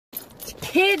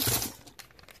kids.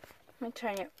 Let me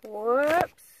turn it.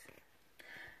 Whoops.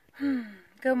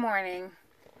 Good morning.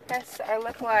 Yes, I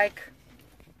look like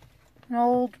an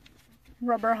old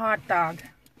rubber hot dog.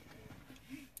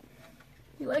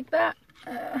 You like that?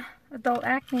 Adult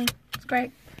acne. It's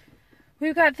great.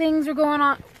 We've got things we're going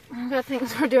on. We've got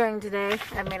things we're doing today.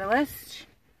 I've made a list.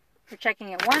 We're checking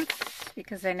it once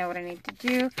because I know what I need to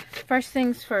do. First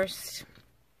things first.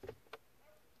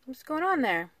 What's going on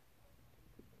there?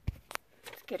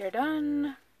 Let's get her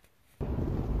done.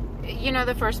 You know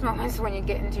the first moments when you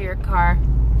get into your car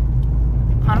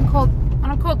on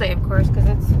a cold day, of course, because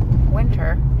it's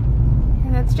winter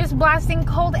and it's just blasting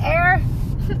cold air.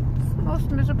 It's the most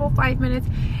miserable 5 minutes.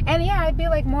 And yeah, I'd be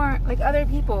like more like other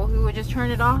people who would just turn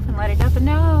it off and let it up. But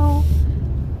no,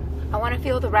 I want to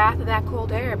feel the wrath of that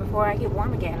cold air before I get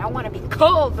warm again. I want to be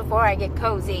cold before I get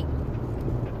cozy.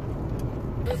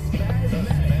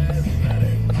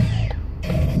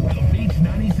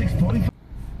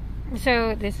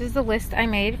 So this is the list I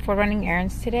made for running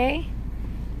errands today,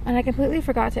 and I completely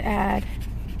forgot to add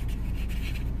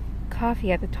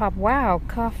coffee at the top. Wow,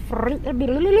 coffee.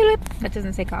 That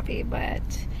doesn't say coffee, but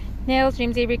nails,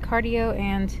 James Avery, cardio,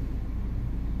 and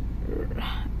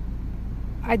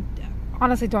I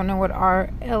honestly don't know what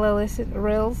are illicit,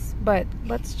 but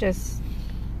let's just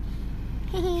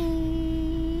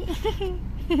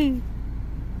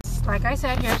like I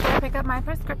said, here's where I pick up my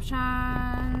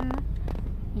prescription.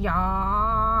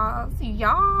 Yas,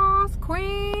 yas,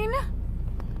 queen.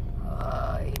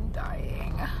 I'm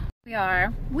dying.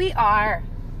 We are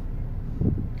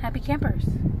happy campers.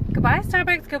 Goodbye,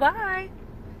 Starbucks. Goodbye.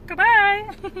 Goodbye.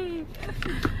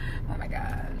 Oh my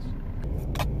gosh.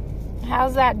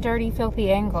 How's that dirty, filthy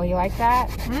angle? You like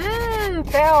that?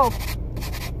 Filth.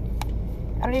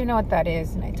 I don't even know what that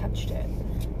is, and I touched it.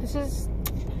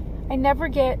 I never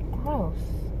get gross.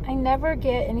 I never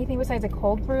get anything besides a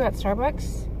cold brew at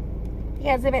Starbucks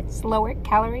because of its lower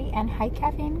calorie and high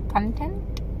caffeine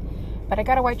content. But I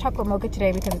got a white chocolate mocha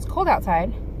today because it's cold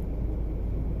outside.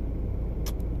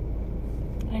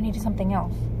 I needed something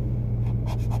else.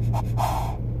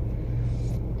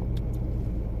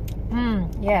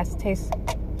 Yes, tastes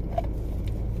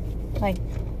like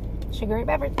sugary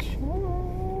beverage.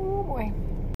 Oh boy.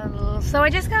 So I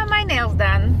just got my nails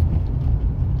done.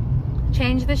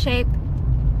 Changed the shape.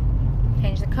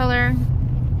 Change the color.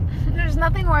 There's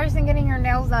nothing worse than getting your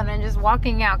nails done and just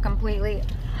walking out completely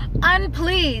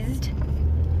unpleased.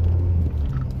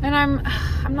 And I'm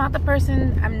not the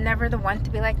person, I'm never the one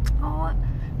to be like, oh,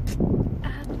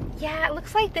 yeah, it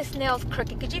looks like this nail's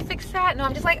crooked. Could you fix that? No,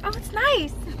 I'm just like, oh, it's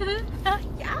nice.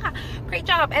 Yeah, great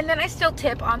job. And then I still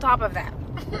tip on top of that.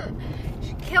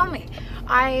 Should kill me.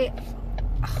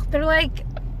 They're like,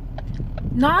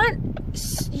 not,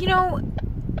 you know,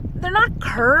 they're not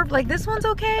curved. Like this one's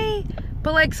okay,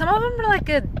 but like some of them are like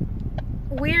a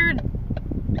weird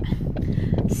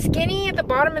skinny at the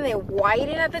bottom and they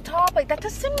widen at the top. Like that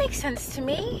doesn't make sense to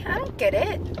me. I don't get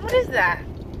it. What is that?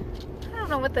 I don't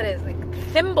know what that is. Like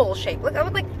thimble shape. Look, I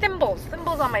look like thimbles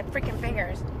on my freaking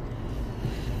fingers.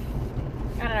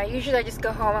 I don't know. Usually I just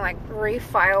go home and like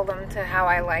refile them to how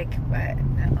I like, but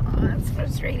that's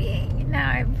frustrating.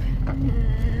 Now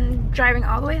I'm driving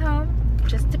all the way home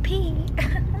just to pee.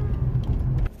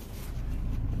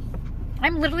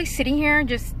 I'm literally sitting here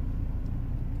just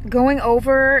going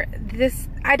over this.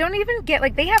 I don't even get,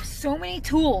 like, they have so many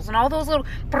tools and all those little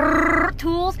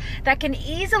tools that can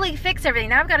easily fix everything.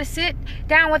 Now I've got to sit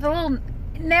down with a little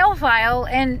nail file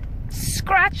and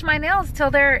scratch my nails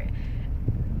till they're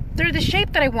the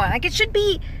shape that I want. Like it should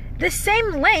be the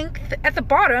same length at the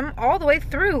bottom all the way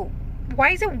through. Why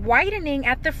is it widening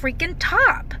at the freaking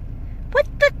top? What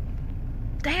the?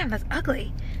 Damn, that's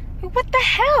ugly. What the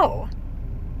hell?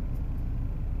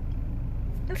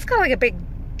 It's got like a big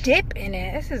dip in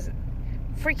it. This is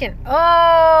freaking,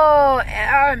 oh,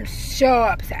 I'm so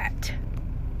upset.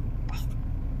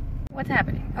 What's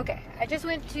happening? Okay, I just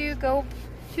went to go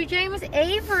to James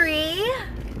Avery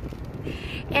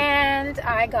and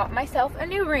I got myself a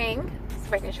new ring. Let's see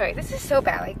if I can show you. This is so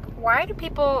bad. Like, why do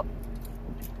people,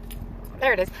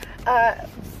 there it is,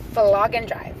 vlog and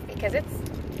drive, because it's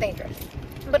dangerous.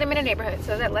 But I'm in a neighborhood,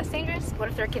 so is that less dangerous? What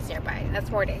if there are kids nearby? That's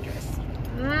more dangerous.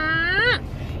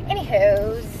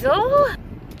 Anywho,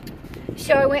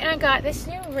 so I went and I got this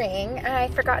new ring, and I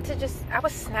forgot to I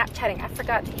was Snapchatting. I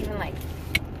forgot to even like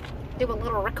do a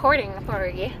little recording for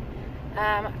you.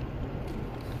 But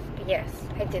yes,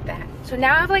 I did that. So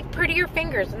now I have like prettier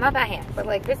fingers. Not that hand, but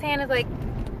like this hand is like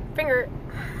finger.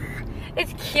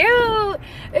 It's cute.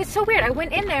 It's so weird. I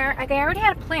went in there, like I already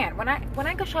had a plan. When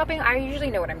I go shopping, I usually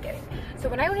know what I'm getting. So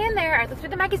when I went in there, I looked through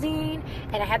the magazine,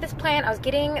 and I had this plan. I was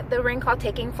getting the ring called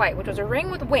Taking Flight, which was a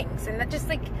ring with wings, and that just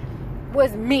like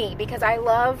was me, because I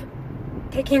love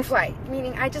taking flight,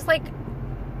 meaning I just like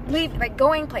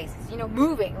going places, you know,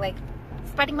 moving, like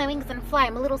spreading my wings and fly.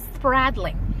 I'm a little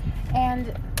spraddling,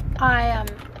 and I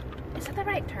is that the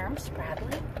right term,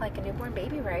 spraddling? Like a newborn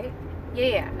baby, right?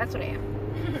 Yeah, that's what I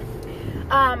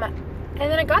am. And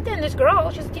then I got there, and this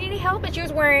girl, she said, "Do you need any help?" And she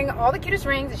was wearing all the cutest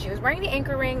rings, and she was wearing the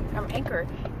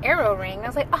arrow ring. I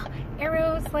was like, oh,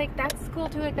 arrows, like, that's cool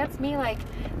too. Like, that's me. Like,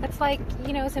 that's like,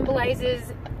 you know,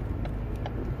 symbolizes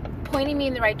pointing me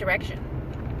in the right direction.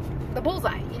 The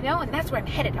bullseye, you know? And that's where I'm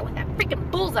headed. I want that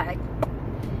freaking bullseye.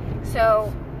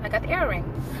 So, I got the arrow ring.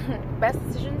 Best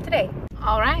decision today.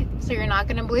 Alright, so you're not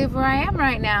going to believe where I am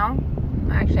right now.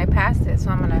 Actually, I passed it, so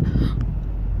I'm going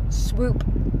to swoop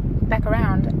back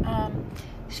around.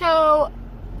 So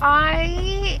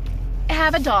I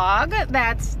have a dog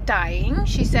that's dying.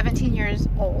 She's 17 years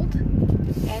old,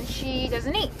 and she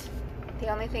doesn't eat. The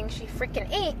only thing she freaking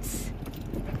eats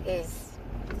is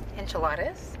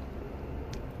enchiladas,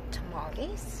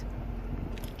 tamales,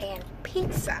 and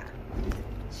pizza.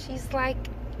 She's like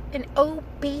an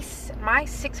obese, my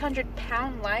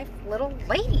 600-pound life little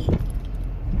lady.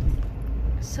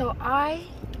 So I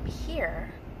am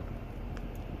here.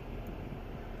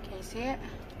 Can you see it?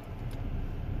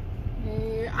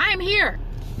 I'm here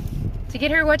to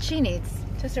get her what she needs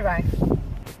to survive.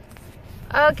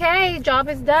 Okay, job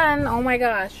is done. Oh my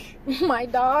gosh. My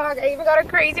dog, I even got her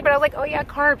crazy, but I was like, oh yeah,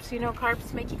 carbs. You know,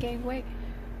 carbs make you gain weight.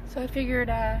 So I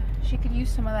figured she could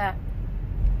use some of that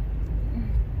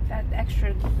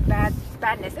extra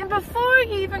badness. And before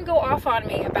you even go off on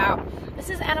me about this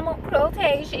is animal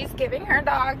cruelty, she's giving her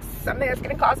dogs something that's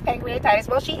going to cause pancreatitis.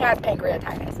 Well, she has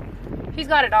pancreatitis. She's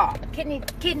got it all. Kidney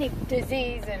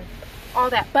disease and all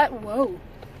that. But whoa.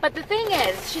 But the thing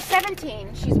is, she's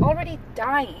 17. She's already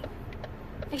dying.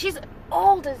 Like, she's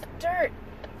old as dirt.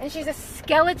 And she's a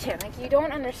skeleton. Like, you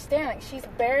don't understand. Like, she's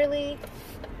barely...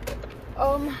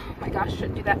 Oh my gosh,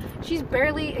 shouldn't do that. She's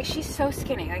so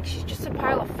skinny. Like, she's just a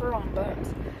pile of fur on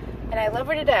bones. And I love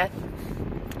her to death,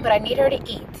 but I need her to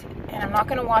eat. And I'm not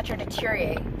going to watch her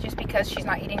deteriorate just because she's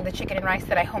not eating the chicken and rice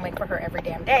that I homemade for her every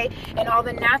damn day. And all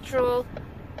the natural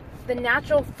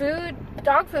food,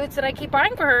 dog foods that I keep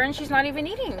buying for her, and she's not even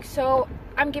eating. So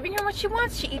I'm giving her what she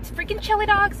wants. She eats freaking chili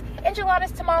dogs,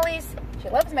 enchiladas, tamales. She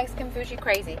loves Mexican food. She's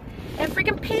crazy. And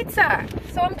freaking pizza.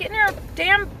 So I'm getting her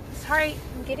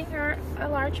I'm getting her a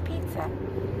large pizza.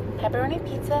 Pepperoni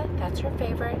pizza, that's her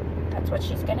favorite. That's what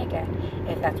she's gonna get.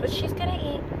 If that's what she's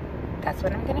gonna eat, that's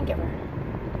what I'm gonna give her.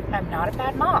 I'm not a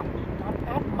bad mom. I'm not a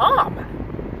bad mom.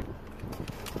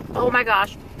 Oh my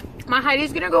gosh. My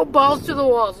Heidi's gonna go balls to the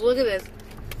walls. Look at this.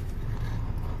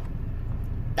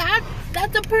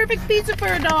 That's a perfect pizza for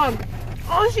a dog.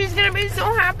 Oh, she's gonna be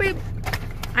so happy.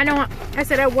 I know I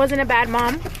said I wasn't a bad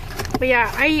mom, but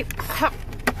yeah, I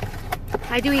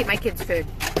do eat my kids' food.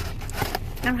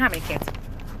 I don't have any kids.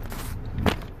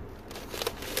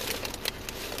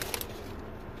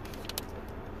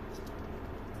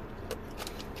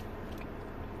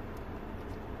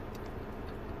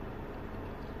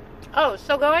 Oh,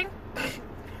 still going?